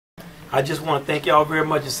I just want to thank y'all very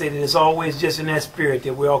much and say that it's always just in that spirit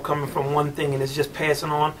that we're all coming from one thing, and it's just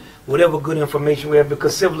passing on whatever good information we have,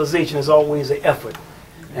 because civilization is always an effort.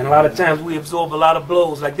 And a lot of times we absorb a lot of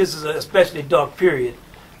blows. Like this is an especially dark period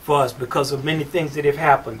for us because of many things that have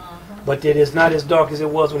happened. But it is not as dark as it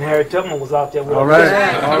was when Harriet Tubman was out there with us. All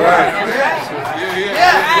right.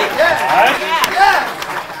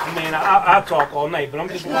 I mean, I'll talk all night, but I'm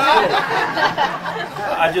just going to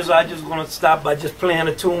I just going to stop by just playing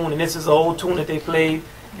a tune, and this is an old tune that they played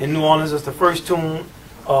in New Orleans. It's the first tune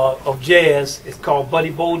of jazz. It's called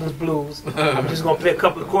Buddy Bolden's Blues. I'm just going to play a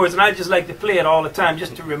couple of chords, and I just like to play it all the time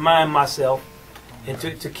just to remind myself and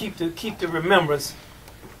to keep the remembrance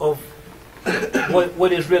of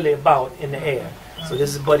what it's really about in the air. So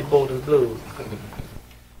this is Buddy Bolden's Blues.